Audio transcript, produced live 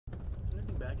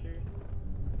back here?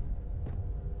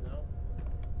 No?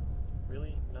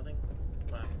 Really? Nothing?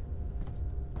 Come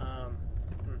on.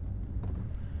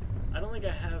 I don't think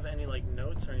I have any, like,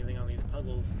 notes or anything on these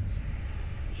puzzles.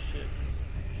 Shit.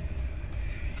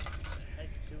 What the heck?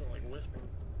 People like whispering.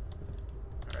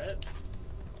 Alright.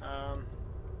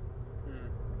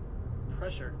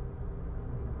 Pressure.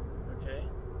 Okay.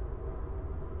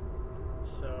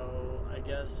 So, I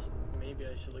guess maybe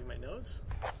I should look at my notes?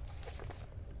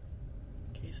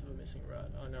 Case of a missing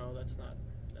rod. Oh no, that's not.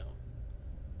 No.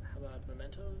 How about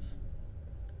mementos?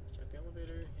 Start the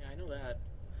elevator. Yeah, I know that.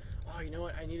 Oh, you know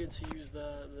what? I needed to use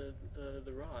the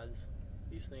rods.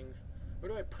 These things.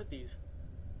 Where do I put these?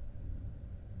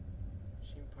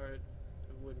 Machine part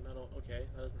of wood metal. Okay,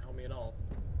 that doesn't help me at all.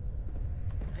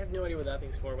 I have no idea what that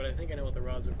thing's for, but I think I know what the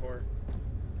rods are for.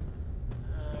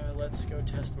 Let's go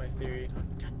test my theory. Oh,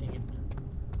 God dang it.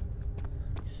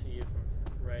 Let me see if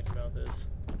I'm right about this.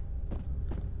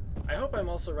 I hope I'm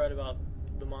also right about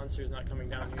the monsters not coming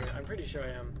down here. I'm pretty sure I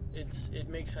am. It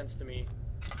makes sense to me.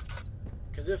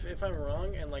 Because if I'm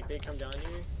wrong and like they come down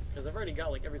here, because I've already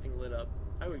got like everything lit up,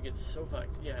 I would get so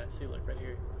fucked. Yeah, see, look right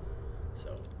here.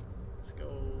 So let's go.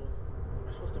 Am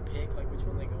I supposed to pick like which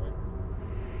one they go in?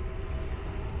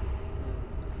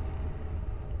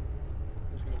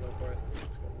 I'm just gonna go for it.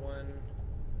 Let's go 1,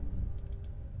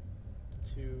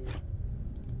 2,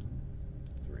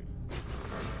 3.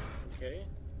 Okay.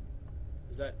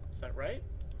 Is that right?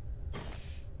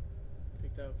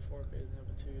 Picked up 4 phase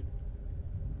amplitude.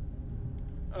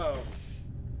 Oh,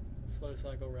 flow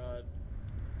cycle rod.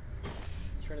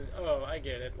 Trinity. Oh, I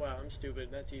get it. Wow, I'm stupid.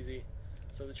 That's easy.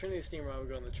 So the Trinity steam rod would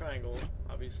go in the triangle,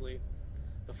 obviously.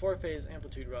 The 4-phase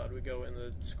amplitude rod would go in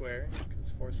the square because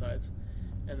it's 4 sides,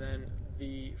 and then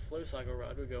the flow cycle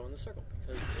rod would go in the circle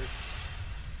because it's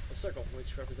a circle,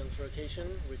 which represents rotation,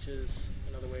 which is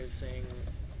another way of saying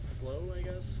flow, I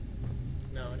guess.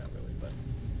 No, not really, but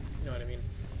you know what I mean.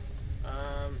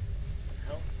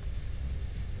 Hell.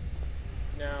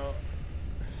 Now,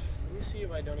 let me see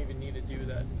if I don't even need to do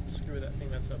that. Screw that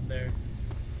thing that's up there.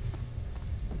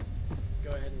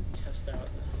 Go ahead and test out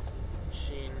this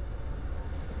machine,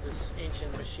 this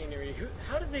ancient machinery.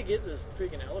 How did they get this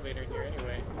freaking elevator here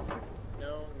anyway?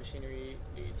 No, machinery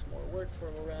needs more work for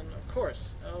a run. Of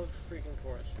course, freaking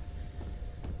course.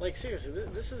 Like seriously,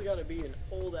 this has got to be an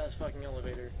old ass fucking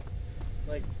elevator.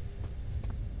 Like,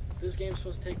 this game's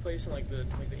supposed to take place in like the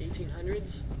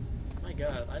 1800s. My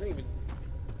God, I didn't even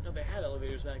know they had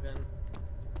elevators back then.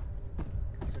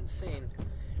 It's insane.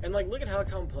 And like, look at how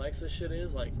complex this shit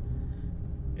is. Like,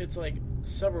 it's like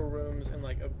several rooms and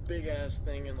like a big ass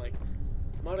thing, and like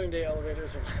modern day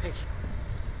elevators are like,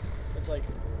 it's like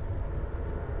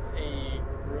a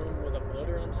room with a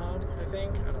motor on top, I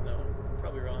think. I don't know.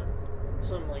 Probably wrong.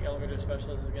 Some like elevator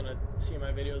specialist is gonna see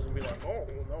my videos and be like, oh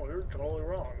no, you're totally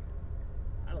wrong.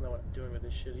 I don't know what I'm doing with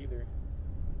this shit either.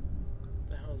 What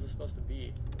the hell is this supposed to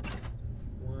be?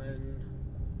 1,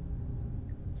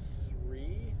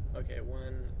 3. Okay,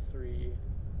 1, 3,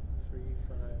 3,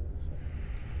 5.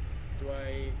 Do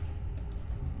I?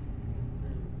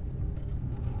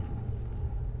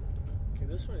 Okay,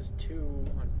 this one is 2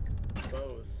 on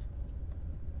both.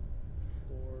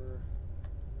 4.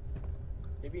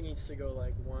 Maybe it needs to go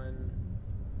like 1,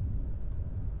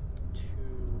 2.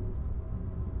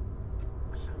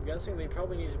 I'm guessing they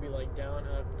probably need to be like down,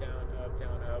 up, down, up,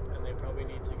 down, up, and they probably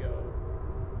need to go.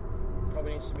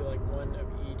 Probably needs to be like 1 of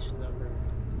each number.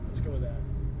 Let's go with that.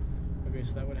 Okay,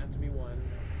 so that would have to be 1.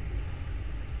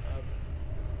 Up,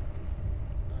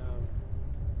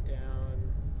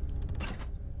 down.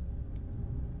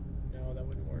 No, that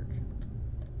wouldn't work.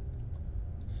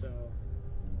 So,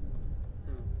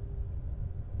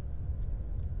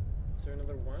 is there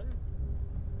another 1?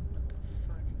 What the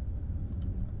fuck?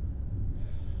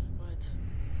 What?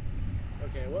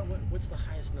 Okay, what's the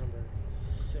highest number?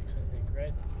 6, I think,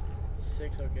 right?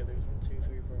 6. Okay, there's 1, 2,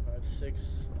 3, 4, 5,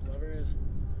 6 levers.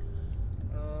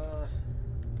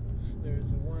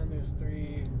 There's a 1. There's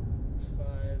 3. There's 5.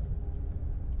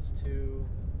 There's 2.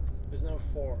 There's no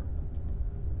 4.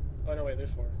 Oh no, wait.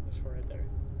 There's 4. There's 4 right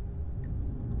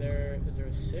there. Is there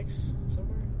a 6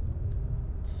 somewhere?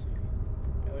 Let's see.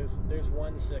 Yeah, there's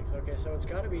 1 6. Okay, so it's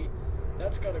got to be.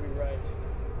 That's got to be right.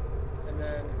 And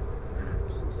then,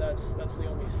 since that's the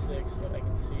only 6 that I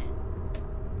can see.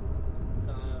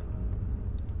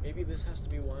 Maybe this has to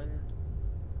be 1,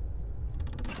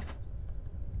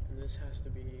 and this has to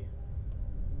be,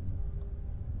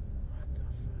 what the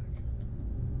fuck?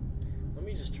 Let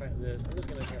me just try this. I'm just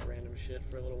gonna try random shit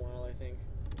for a little while, I think.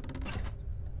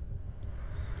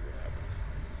 See what happens.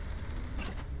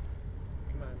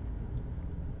 Come on.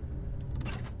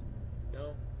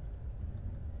 No?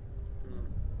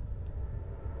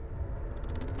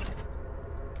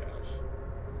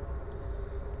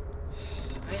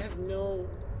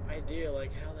 idea,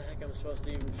 like, how the heck I'm supposed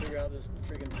to even figure out this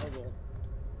freaking puzzle.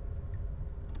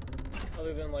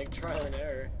 Other than, like, trial and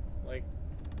error. Like,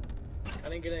 I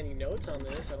didn't get any notes on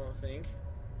this, I don't think.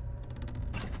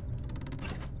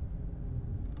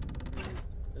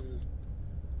 This is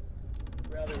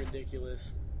rather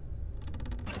ridiculous,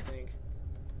 I think.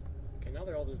 Okay, now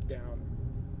they're all just down.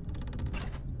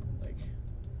 Like,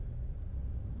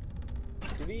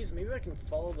 do these, maybe I can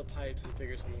follow the pipes and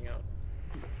figure something out.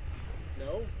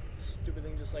 No? Stupid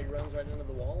thing just like runs right into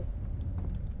the wall?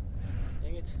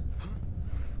 Dang it.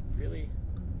 Really?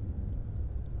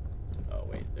 Oh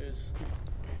wait, there's...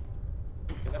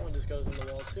 Okay, that one just goes in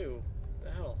the wall too. What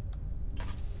the hell?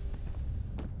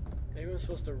 Maybe I'm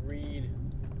supposed to read...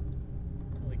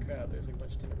 Holy crap, there's like a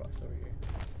bunch of tinderbox over here.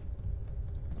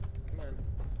 Come on.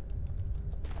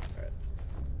 Alright.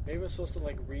 Maybe I'm supposed to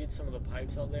like read some of the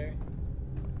pipes out there.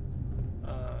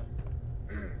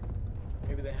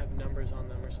 Maybe they have numbers on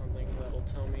them or something that'll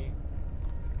tell me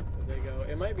where they go.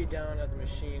 It might be down at the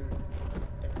machine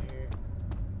down here.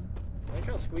 I like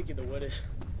how squeaky the wood is.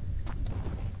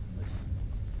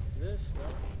 This? No?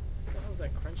 What the hell's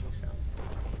that crunching sound?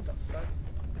 What the fuck?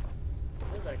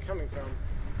 Where's that coming from?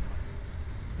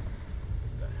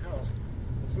 What the hell?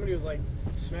 Somebody was like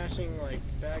smashing like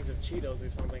bags of Cheetos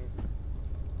or something.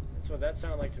 That's what that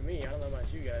sounded like to me. I don't know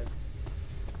about you guys.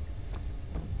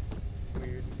 It's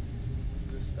weird.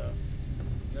 What's this stuff?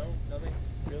 No? Nothing?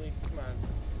 Really? Come on.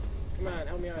 Come on,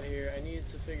 help me out here. I need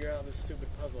to figure out this stupid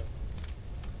puzzle.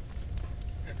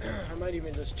 I might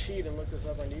even just cheat and look this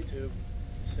up on YouTube.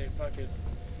 Say fuck it.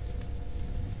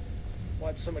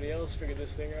 Watch somebody else figure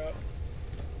this thing out.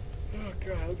 Oh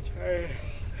god, I'm tired.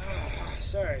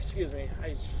 Sorry, excuse me.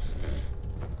 I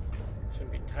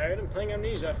shouldn't be tired. I'm playing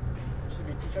Amnesia. I should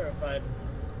be terrified.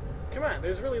 Come on,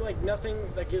 there's really like nothing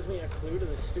that gives me a clue to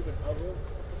this stupid puzzle. What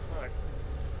the fuck?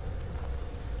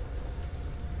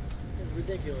 It's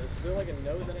ridiculous. Is there like a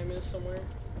note that I missed somewhere? I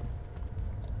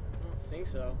don't think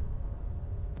so.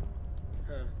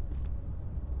 Huh.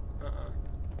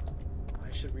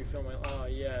 I should refill my... Oh,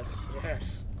 yes.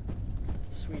 Yes.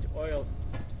 Sweet oil.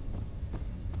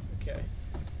 Okay.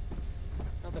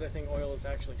 Not that I think oil is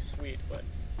actually sweet, but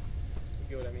you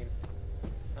get what I mean.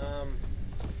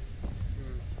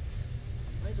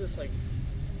 Why is this like...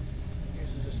 I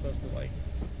guess it's just supposed to like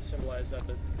symbolize that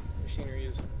the machinery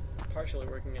is partially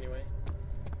working anyway.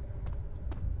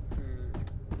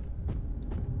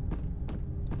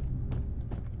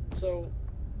 So...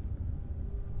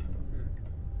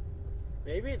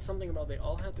 Maybe it's something about they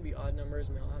all have to be odd numbers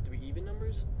and they all have to be even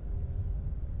numbers?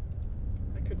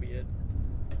 That could be it.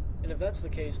 And if that's the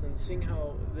case, then seeing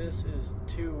how this is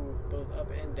 2 both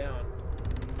up and down,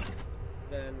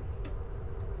 then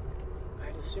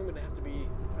I'd assume it'd have to be...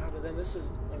 but then this is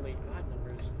only odd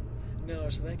numbers. No,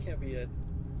 so that can't be it.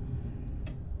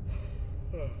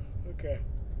 Oh, okay.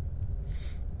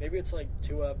 Maybe it's like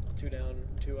 2 up, 2 down,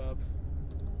 2 up.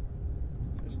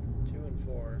 So there's 2 and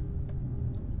 4.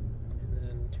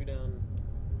 2 down,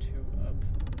 2 up.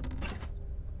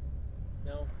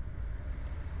 No.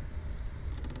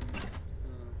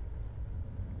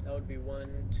 That would be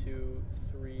 1, 2,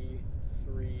 3,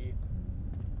 3,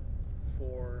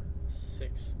 4,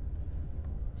 6.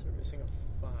 So we're missing a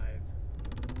 5.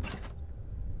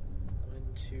 1,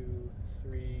 2,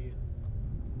 3,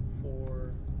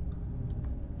 4,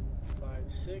 5,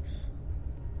 6.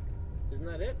 Isn't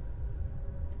that it?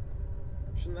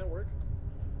 Shouldn't that work?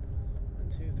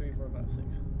 2, 3, 4, 5, 6.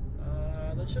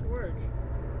 That should work.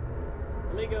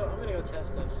 I'm gonna go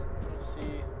test this. Let's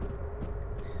see.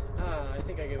 I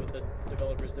think I get what the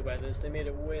developers did by this. They made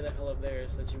it way the hell up there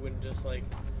so that you wouldn't just like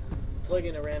plug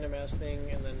in a random ass thing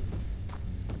and then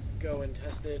go and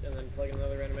test it and then plug in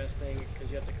another random ass thing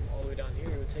because you have to come all the way down here.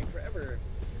 It would take forever.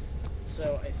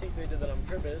 So I think they did that on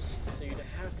purpose so you'd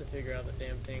have to figure out the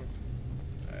damn thing.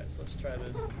 Alright, so let's try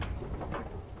this.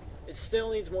 It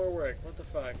still needs more work. What the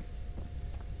fuck?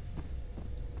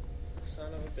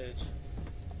 Son of a bitch. Is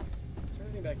there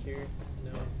anything back here?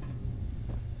 No.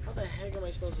 How the heck am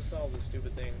I supposed to solve this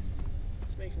stupid thing?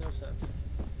 This makes no sense.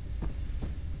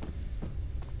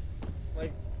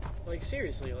 Like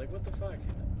seriously, like what the fuck?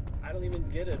 I don't even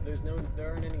get it. There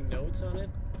aren't any notes on it.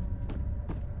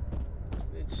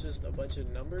 It's just a bunch of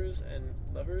numbers and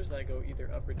levers that go either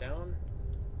up or down.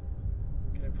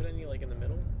 Can I put any like in the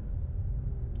middle?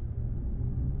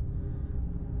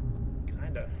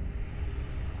 Kinda.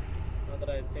 Not that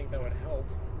I think that would help.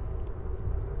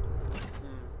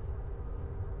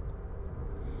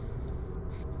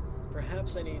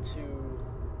 Perhaps I need to...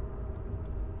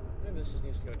 Maybe this just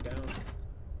needs to go down.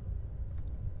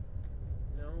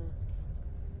 No.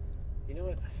 You know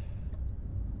what?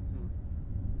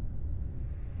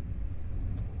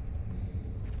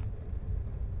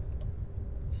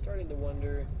 starting to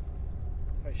wonder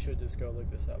if I should just go look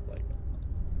this up, like,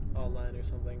 online or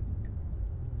something.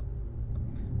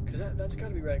 Because that's got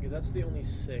to be right, because that's the only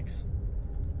 6.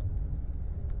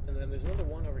 And then there's another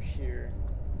 1 over here.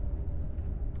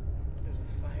 There's a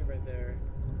 5 right there.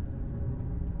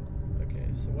 Okay,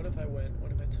 so what if I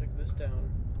took this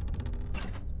down,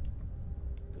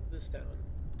 put this down,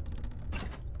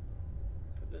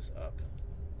 put this up,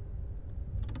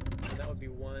 and that would be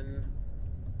 1,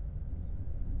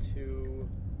 2,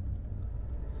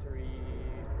 3,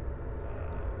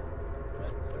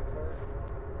 what, is there 4?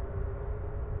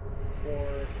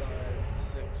 4, 5,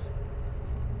 6.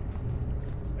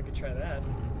 I could try that.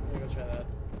 Let me go try that.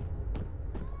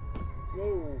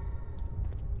 Whoa!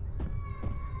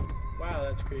 Wow,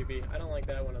 that's creepy. I don't like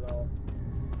that one at all.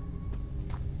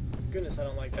 Goodness, I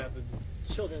don't like that. The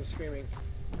children screaming.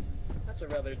 That's a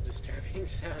rather disturbing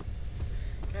sound.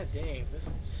 God dang, this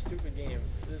stupid game.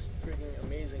 This freaking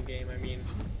amazing game, I mean.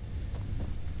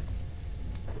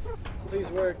 Please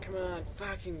work, come on.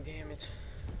 Fucking damn it.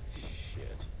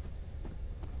 Shit.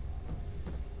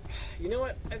 You know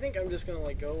what? I think I'm just gonna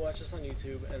like go watch this on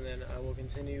YouTube, and then I will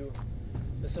continue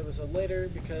this episode later,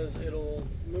 because it'll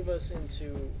move us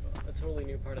into a totally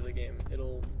new part of the game.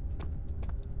 It'll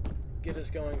get us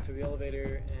going through the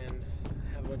elevator and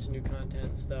have a bunch of new content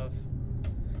and stuff.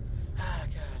 Ah,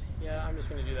 God. Yeah, I'm just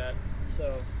gonna do that.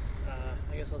 So,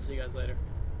 I guess I'll see you guys later.